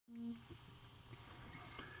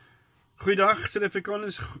Goeiedag South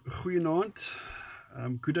Afrikaners, goeienaand.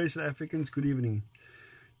 Good day South Africans, good evening.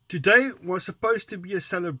 Today was supposed to be a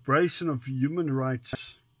celebration of human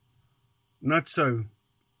rights. Not so.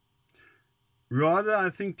 Rather,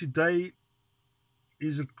 I think today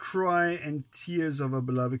is a cry and tears of a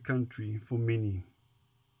beloved country for many.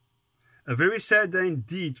 A very sad day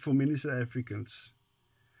indeed for many South Africans.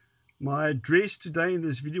 My address today in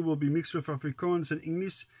this video will be mixed with Afrikaans and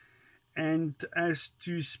English, and as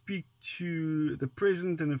to speak to the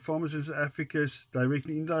President and the farmers of South Africa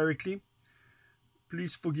directly, indirectly.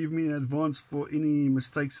 Please forgive me in advance for any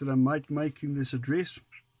mistakes that I might make in this address.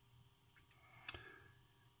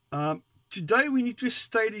 Today we need to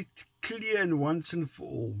state it clear and once and for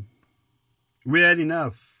all. We had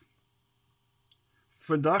enough.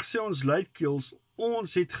 Vandag sê ons luidskuils,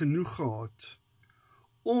 ons het genoeg gehad.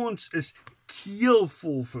 Ons is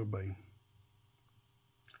keelvol verby.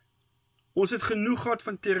 Ons het genoeg gehad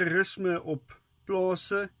van terrorisme op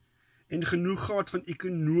plase en genoeg gehad van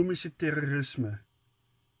ekonomiese terrorisme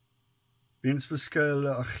weens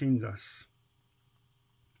verskillende agendas.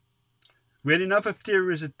 We had enough of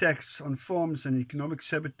terrorist attacks on farms and economic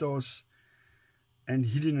sabotage and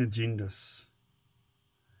hidden agendas.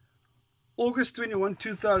 August 21,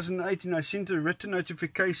 2018, I sent a written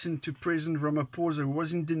notification to President Ramaphosa, who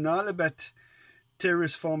was in denial about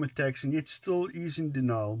terrorist farm attacks and yet still is in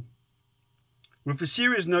denial, with a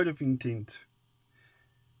serious note of intent.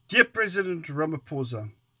 Dear President Ramaphosa,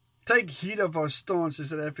 take heed of our stance as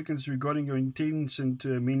South Africans regarding your intention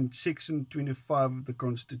to amend Section 25 of the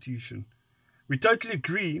Constitution. We totally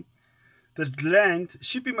agree that land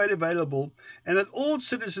should be made available and that all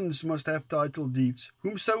citizens must have title deeds,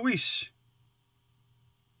 whom so wish.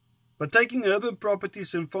 But taking urban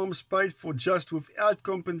properties and farms paid for just without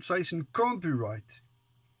compensation can't be right.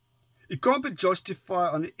 It can't be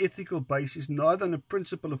justified on an ethical basis, neither on the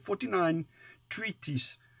principle of 49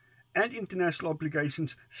 treaties and international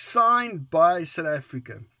obligations signed by South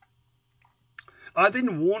Africa. I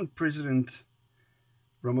then warned President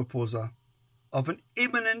Ramaphosa of an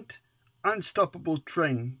imminent, unstoppable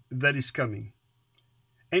train that is coming.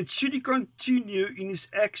 And should he continue in his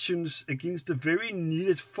actions against the very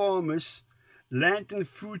needed farmers, land and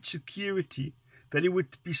food security, that he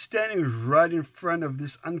would be standing right in front of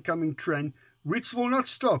this oncoming train, which will not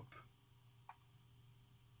stop.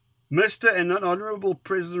 Mr. and Honourable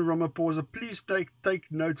President Ramaphosa, please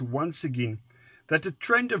take note once again that the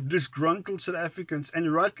trend of disgruntled South Africans,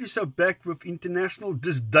 and rightly so backed with international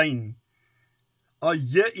disdain, are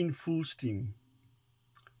here in full steam.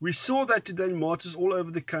 We saw that today in marches all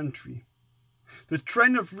over the country. The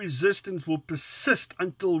trend of resistance will persist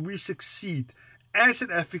until we succeed as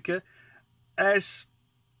South Africa, as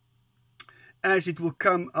it will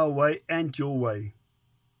come our way and your way.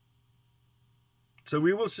 So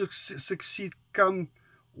we will succeed come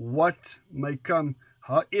what may come,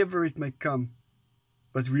 however it may come,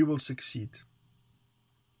 but we will succeed.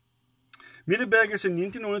 Medeburgers, in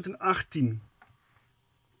 1918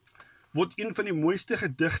 word een van die mooiste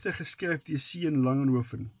gedigte geskryf deur C.N.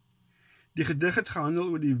 Langenhoven. Die gedig het gehandel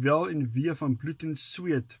oor die wel en wee van bloed en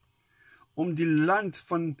sweet om die land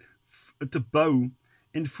van te bou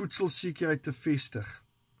en voedselsekerheid te vestig.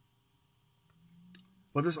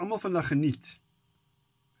 Wat ons almal vandag geniet.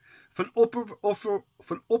 Van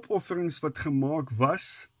opofferings wat gemaak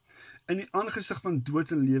was in die aangesig van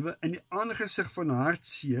dood en lewe, in die aangesig van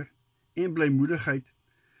hartseer en blymoedigheid,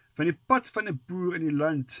 van die pad van 'n boer in die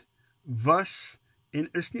land was en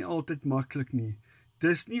is nie altyd maklik nie.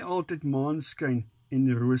 Dis nie altyd maanskyn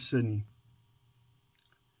en rose nie.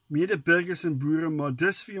 Medeburgers en boere, maar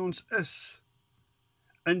dis wie ons is.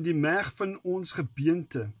 In die merg van ons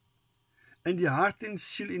gebeente, in die hart en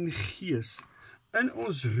siel en gees, in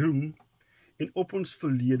ons roem en op ons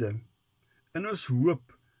verlede, in ons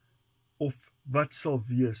hoop of wat sal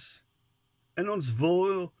wees, in ons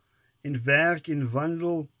wil en werk en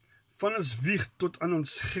wandel, van ons wieg tot aan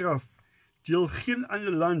ons graf, deel geen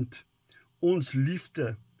ander land ons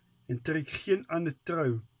liefde en trek geen ander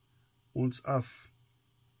trou ons af.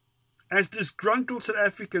 As disgruntled South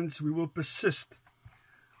Africans, we will persist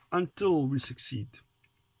until we succeed.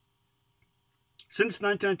 Since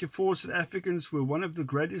 1994, South Africans were one of the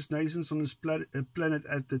greatest nations on this planet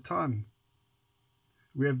at the time.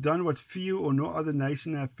 We have done what few or no other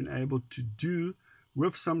nation have been able to do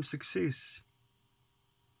with some success.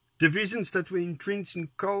 Divisions that were entrenched in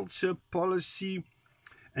culture, policy,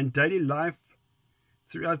 and daily life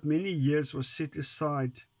throughout many years was set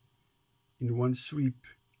aside in one sweep.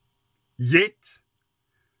 Yet,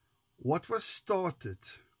 what was started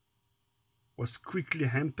was quickly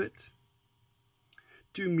hampered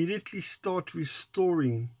to immediately start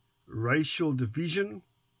restoring racial division,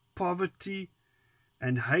 poverty,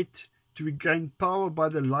 and hate to regain power by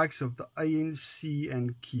the likes of the ANC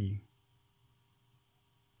and Key,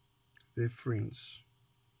 their friends,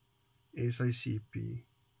 SACP,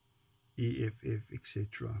 EFF,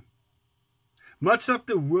 etc. Much of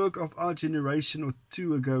the work of our generation or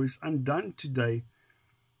two ago is undone today,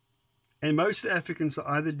 and most Africans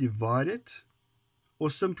are either divided or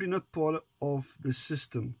simply not part of the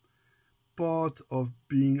system, part of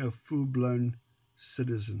being a full-blown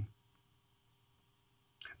citizen.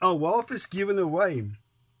 Our wealth is given away,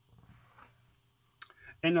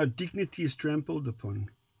 and our dignity is trampled upon.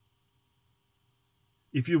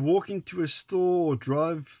 If you walk into a store or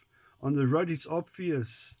drive on the road, it's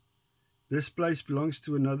obvious. This place belongs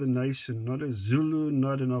to another nation, not a Zulu,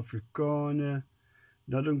 not an Afrikaner,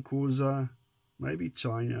 not an Xhosa, maybe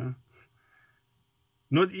China,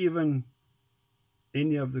 not even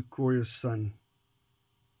any of the Khoisan.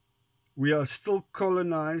 We are still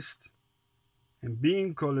colonized and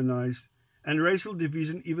being colonized, and racial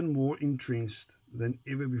division even more entrenched than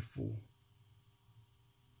ever before.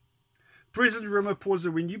 President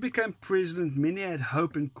Ramaphosa, when you became president, many had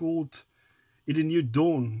hope and called it a new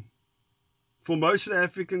dawn. For most South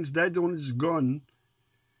Africans, that dawn is gone,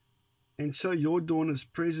 and so your dawn as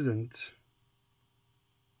president,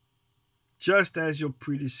 just as your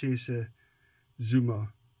predecessor, Zuma,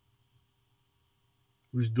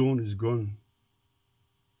 whose dawn is gone.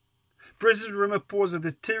 President Ramaphosa,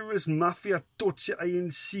 the terrorist mafia Tutsi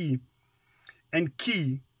ANC and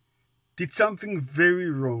Key did something very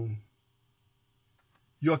wrong.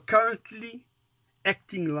 You are currently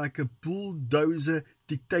acting like a bulldozer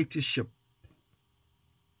dictatorship,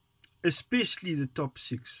 especially the top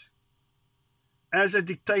six. As a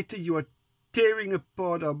dictator, you are tearing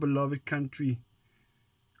apart our beloved country,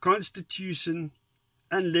 constitution,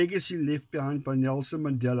 and legacy left behind by Nelson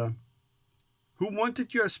Mandela, who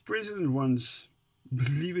wanted you as president once,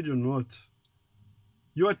 believe it or not.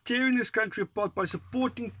 You are tearing this country apart by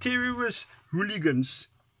supporting terrorist hooligans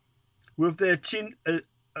with the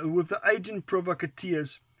agent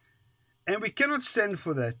provocateurs, and we cannot stand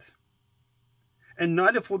for that, and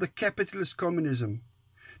neither for the capitalist communism.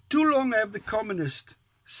 Too long have the communists,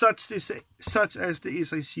 such as the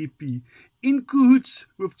SACP, in cahoots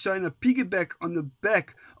with China, piggyback on the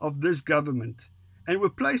back of this government, and were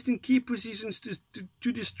placed in key positions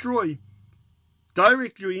to destroy,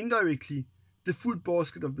 directly or indirectly, the food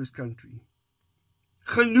basket of this country.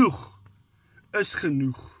 Genoeg is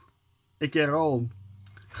genoeg. Ek herhaal,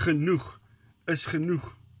 genoeg is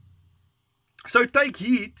genoeg. So take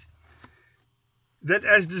heed that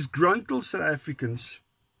as disgruntled South Africans,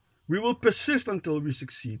 we will persist until we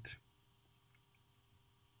succeed.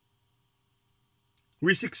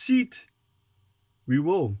 We succeed, we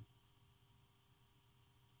will.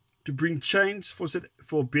 To bring change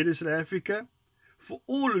for better South Africa, for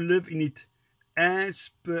all who live in it,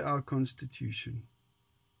 as per our constitution.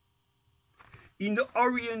 In the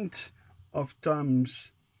Orient of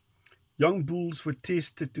times, young bulls were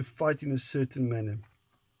tested to fight in a certain manner.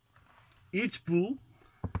 Each bull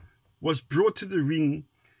was brought to the ring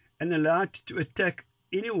and allowed to attack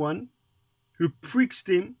anyone who pricks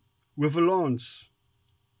them with a lance.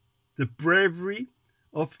 The bravery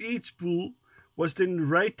of each bull was then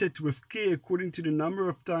rated with care according to the number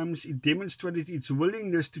of times it demonstrated its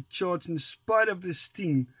willingness to charge in spite of the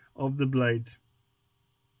sting of the blade.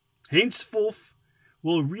 Henceforth,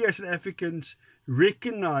 will we as Africans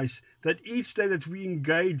recognize that each day that we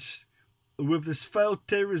engage with this failed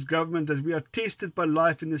terrorist government, that we are tested by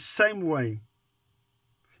life in the same way.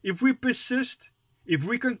 If we persist, if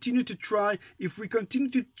we continue to try, if we continue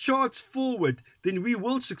to charge forward, then we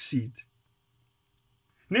will succeed.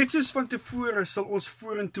 Net soos van tevore sal ons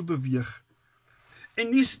vorentoe beweeg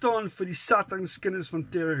en nie staan vir die satanskinders van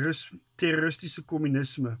terroristiese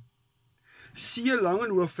kommunisme. C.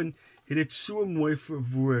 Langenhoven het dit so mooi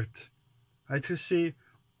verwoord. Hy het gesê,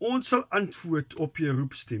 ons sal antwoord op jou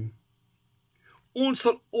roepstem. Ons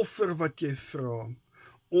sal offer wat jy vra.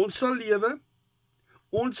 Ons sal lewe,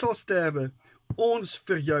 ons sal sterwe, ons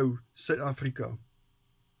vir jou, Suid-Afrika.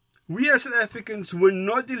 We as South Africans were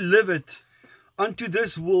not delivered unto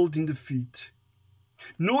this world in defeat,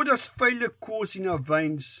 nor does failure course in our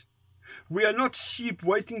veins. We are not sheep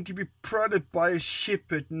waiting to be prodded by a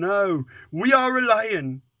shepherd. No, we are a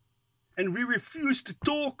lion, and we refuse to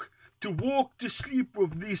talk, to walk, to sleep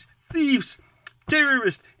with these thieves,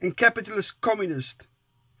 terrorists, and capitalist communists.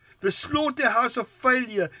 The slaughterhouse of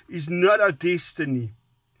failure is not our destiny,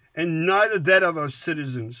 and neither that of our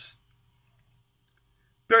citizens.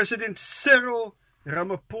 President Cyril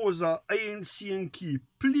Ramaphosa, ANC and Key,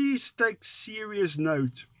 please take serious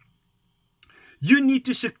note. You need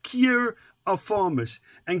to secure our farmers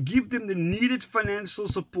and give them the needed financial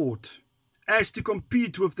support as to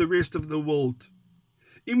compete with the rest of the world.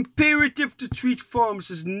 Imperative to treat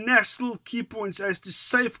farms as national key points as to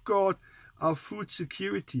safeguard our food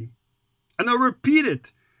security. And I repeat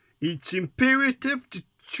it, it's imperative to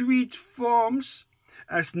treat farms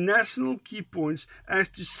as national key points as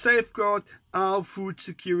to safeguard our food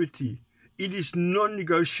security. It is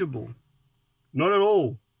non-negotiable. Not at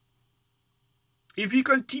all. If you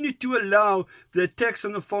continue to allow the attacks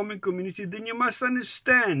on the farming community, then you must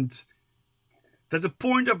understand that the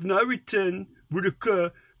point of no return would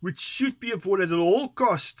occur, which should be avoided at all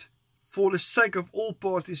cost for the sake of all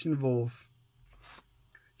parties involved.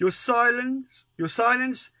 Your silence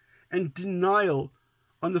and denial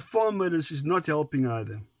on the farm murders is not helping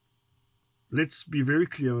either. Let's be very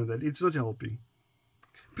clear on that. It's not helping.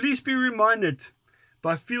 Please be reminded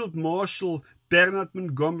by Field Marshal Bernard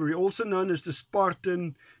Montgomery, also known as the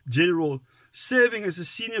Spartan General, serving as a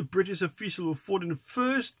senior British official who fought in the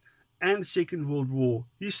First and Second World War.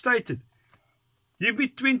 He stated, "Give me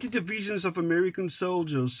 20 divisions of American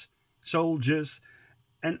soldiers,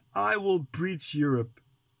 and I will breach Europe.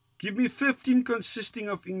 Give me 15 consisting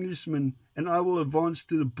of Englishmen, and I will advance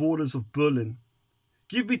to the borders of Berlin.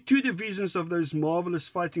 Give me 2 divisions of those marvelous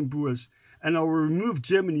fighting Boers, and I will remove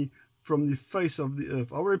Germany from the face of the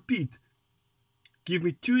earth." I'll repeat. Give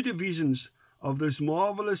me 2 divisions of those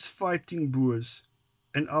marvelous fighting Boers,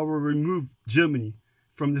 and I will remove Germany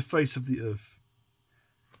from the face of the earth.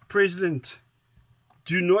 President,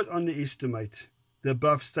 do not underestimate the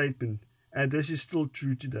above statement, and this is still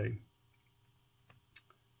true today.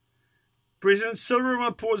 President Cyril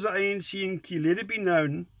Ramaphosa, ANC and Key, let it be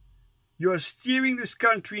known, you are steering this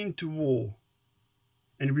country into war,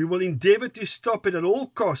 and we will endeavour to stop it at all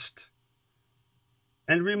cost,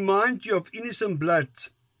 and remind you of innocent blood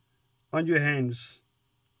on your hands.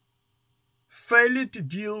 Failure to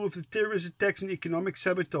deal with the terrorist attacks and economic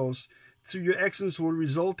sabotage through your actions will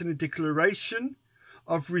result in a declaration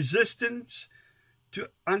of resistance to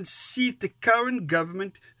unseat the current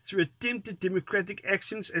government through attempted democratic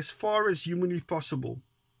actions as far as humanly possible.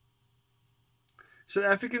 South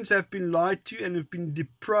Africans have been lied to and have been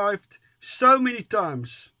deprived so many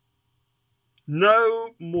times.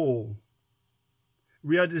 No more.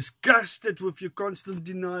 We are disgusted with your constant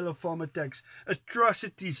denial of farm attacks,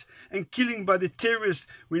 atrocities and killing by the terrorists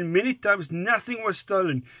when many times nothing was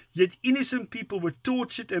stolen, yet innocent people were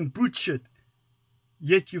tortured and butchered,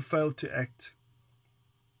 yet you failed to act.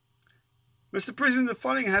 Mr. President, the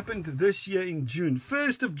following happened this year in June.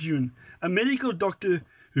 1st of June, a medical doctor,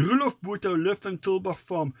 Rudolf Botha, who lived on Tilbach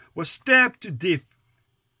Farm, was stabbed to death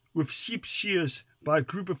with sheep shears by a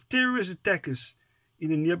group of terrorist attackers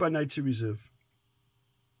in a nearby nature reserve.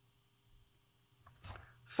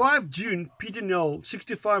 5 June, Peter Nell,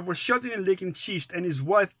 65, was shot in the leg and chest, and his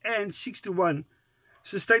wife, Anne, 61,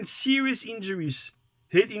 sustained serious injuries,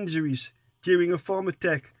 head injuries, during a farm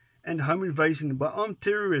attack and home invasion by armed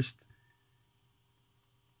terrorists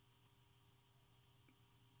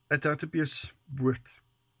at Hartbeespoort.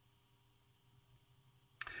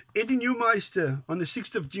 Eddie Newmeister, on the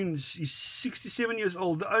 6th of June, is 67 years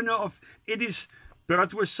old, the owner of Eddie's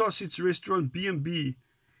Bratwurst Sausage Restaurant B&B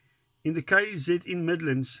in the KZN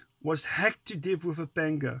Midlands, was hacked to death with a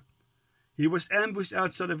panga. He was ambushed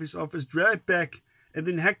outside of his office, dragged back, and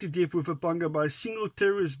then hacked to death with a panga by a single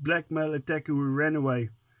terrorist black male attacker who ran away.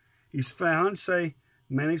 His fiancée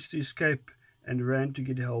managed to escape and ran to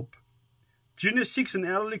get help. June 6, an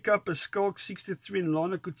elderly couple, Skalk 63 and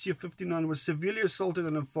Lana Kutsia 59, was severely assaulted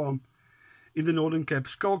on a farm in the Northern Cape.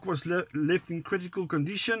 Skalk was left in critical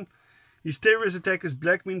condition. His terrorist attackers,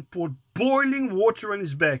 black men, poured boiling water on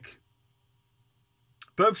his back.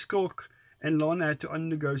 Both Skalk and Lana had to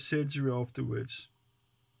undergo surgery afterwards.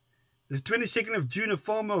 The 22nd of June, a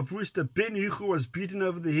farmer of Worcester, Ben Hugo, was beaten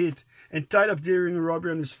over the head and tied up during a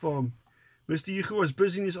robbery on his farm. Mr. Hugo was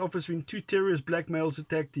busy in his office when 2 terrorist black males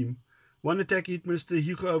attacked him. One attack hit Mr.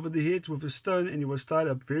 Hugo over the head with a stone and he was tied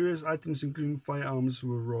up. Various items, including firearms,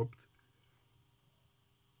 were robbed.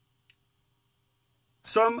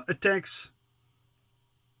 Some attacks,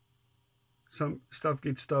 some stuff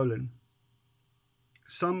gets stolen.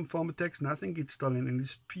 Some farm attacks, nothing gets stolen, and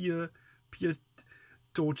it's pure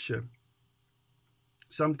torture.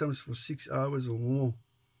 Sometimes for 6 hours or more.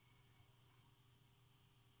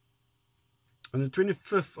 On the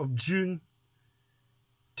 25th of June,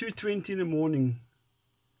 2:20 in the morning,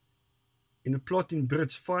 in a plot in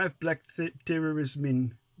Brits, 5 black terrorist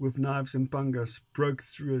men with knives and pangas broke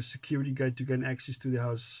through a security gate to gain access to the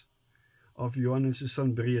house of Johan and his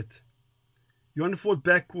son Breed. Johan fought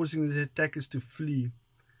back, causing the attackers to flee.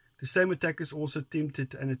 The same attackers also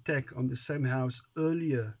attempted an attack on the same house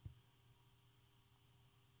earlier.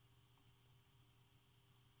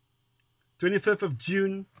 25th of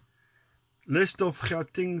June, list of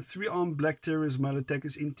Gauteng, 3 armed black terrorist male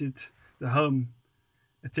attackers entered the home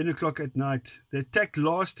at 10 o'clock at night. The attack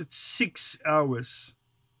lasted 6 hours.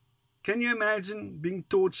 Can you imagine being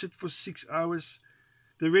tortured for 6 hours?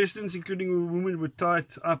 The residents, including a woman, were tied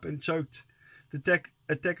up and choked. The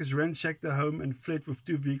attackers ransacked the home and fled with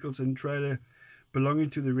 2 vehicles and trailer belonging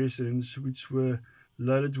to the residents, which were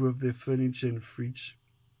loaded with their furniture and fridge.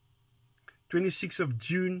 26th of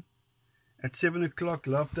June, at 7 o'clock,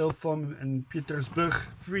 Lovedale Farm in Pietersburg,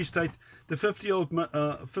 Free State, the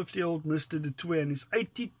 50-year-old Mr. De Twee and his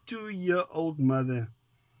 82-year-old mother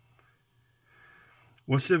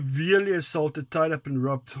was severely assaulted, tied up and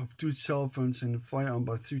robbed of 2 cell phones and a firearm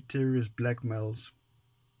by 3 terrorist black males.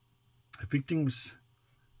 The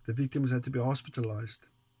victims had to be hospitalized.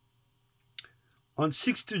 On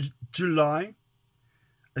 6th July,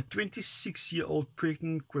 a 26-year-old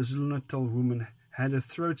pregnant KwaZulu-Natal woman had her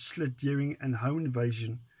throat slit during an home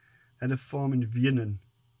invasion at a farm in Vienna.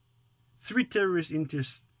 3 terrorists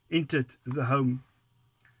entered the home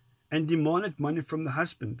and demanded money from the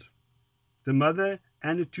husband. The mother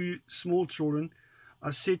and the 2 small children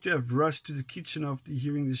are said to have rushed to the kitchen after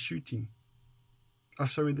hearing the shouting.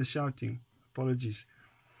 Apologies.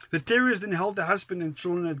 The terrorists then held the husband and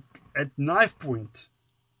children at knife point.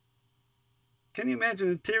 Can you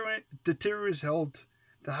imagine? The terrorists held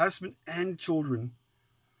the husband and children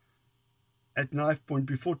at knife point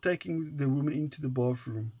before taking the woman into the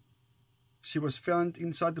bathroom. She was found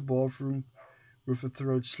inside the bathroom with her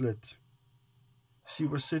throat slit. She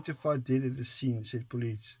was certified dead at the scene, said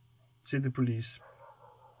the police.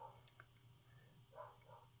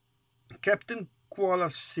 Captain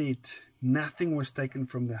Kuala said nothing was taken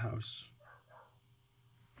from the house.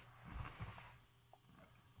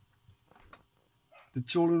 The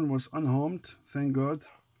children was unharmed, thank God,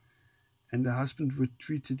 and the husband was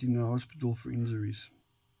treated in a hospital for injuries.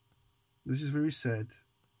 This is very sad.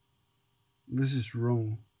 This is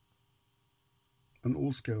wrong on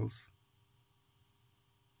all scales.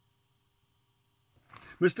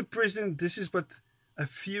 Mr. President, this is but a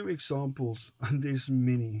few examples, and there's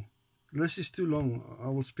many. This is too long. I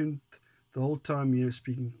will spend the whole time here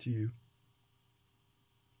speaking to you.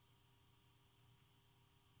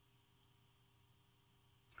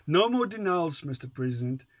 No more denials, Mr.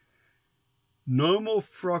 President. No more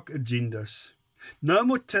frog agendas. No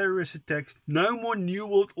more terrorist attacks. No more New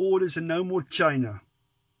World Orders and no more China.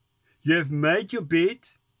 You have made your bed,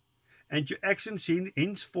 and your actions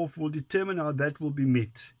henceforth will determine how that will be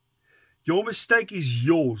met. Your mistake is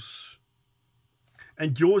yours,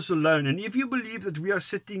 and yours alone. And if you believe that we are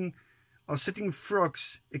sitting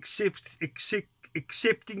frogs,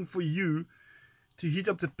 accepting for you to heat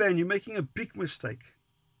up the pan, you're making a big mistake.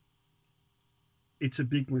 It's a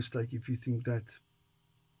big mistake if you think that.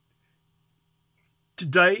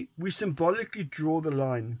 Today, we symbolically draw the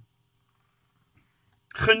line.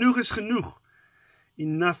 Genoeg is genoeg.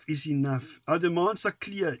 Enough is enough. Our demands are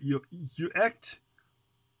clear. You act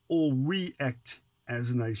or we act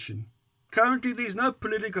as a nation. Currently, there is no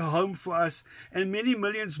political home for us and many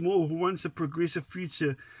millions more who want a progressive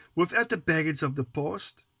future without the baggage of the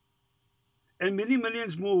past. And many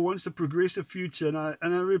millions more wants a progressive future, and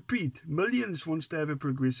I repeat, millions wants to have a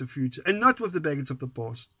progressive future, and not with the baggage of the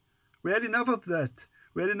past. We had enough of that.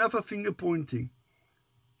 We had enough of finger pointing.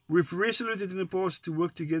 We've resoluted in the past to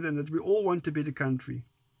work together and that we all want a better country.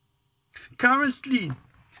 Currently,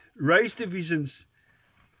 race divisions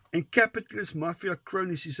and capitalist mafia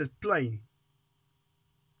cronies is at play.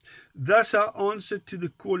 Thus our answer to the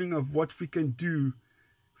calling of what we can do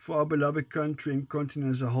for our beloved country and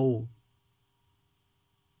continent as a whole.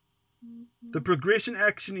 The progression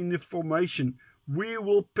action in the formation, we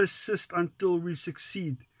will persist until we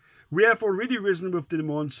succeed. We have already risen with the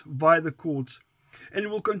demands via the courts, and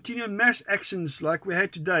will continue mass actions like we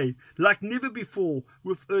had today, like never before,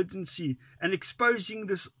 with urgency, and exposing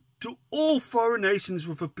this to all foreign nations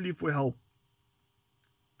with a plea for help.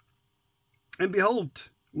 And behold,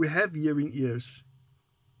 we have hearing ears.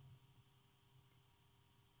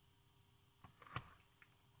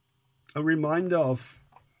 A reminder of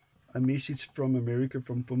a message from America,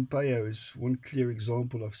 from Pompeo, is one clear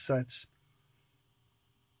example of such.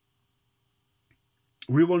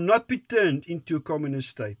 We will not be turned into a communist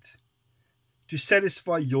state to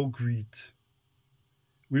satisfy your greed.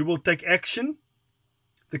 We will take action.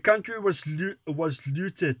 The country was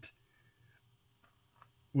looted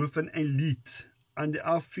with an elite under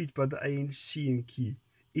our feet by the ANC and Key.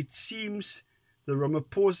 It seems the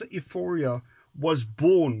Ramaphosa euphoria was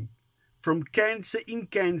born from cancer in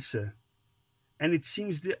cancer, and it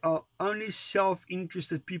seems there are only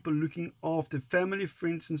self-interested people looking after family,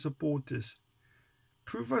 friends and supporters.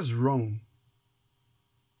 Prove us wrong.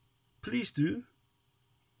 Please do.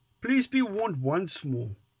 Please be warned once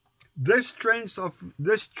more. This train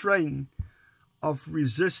of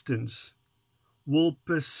resistance will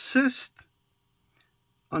persist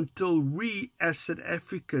until we as South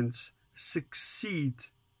Africans succeed,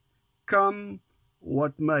 come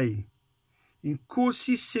what may.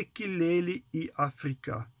 Inkosi sekuleli I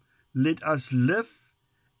Afrika. Let us live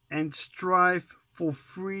and strive for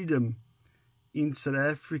freedom in South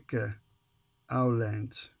Africa, our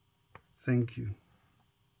land. Thank you.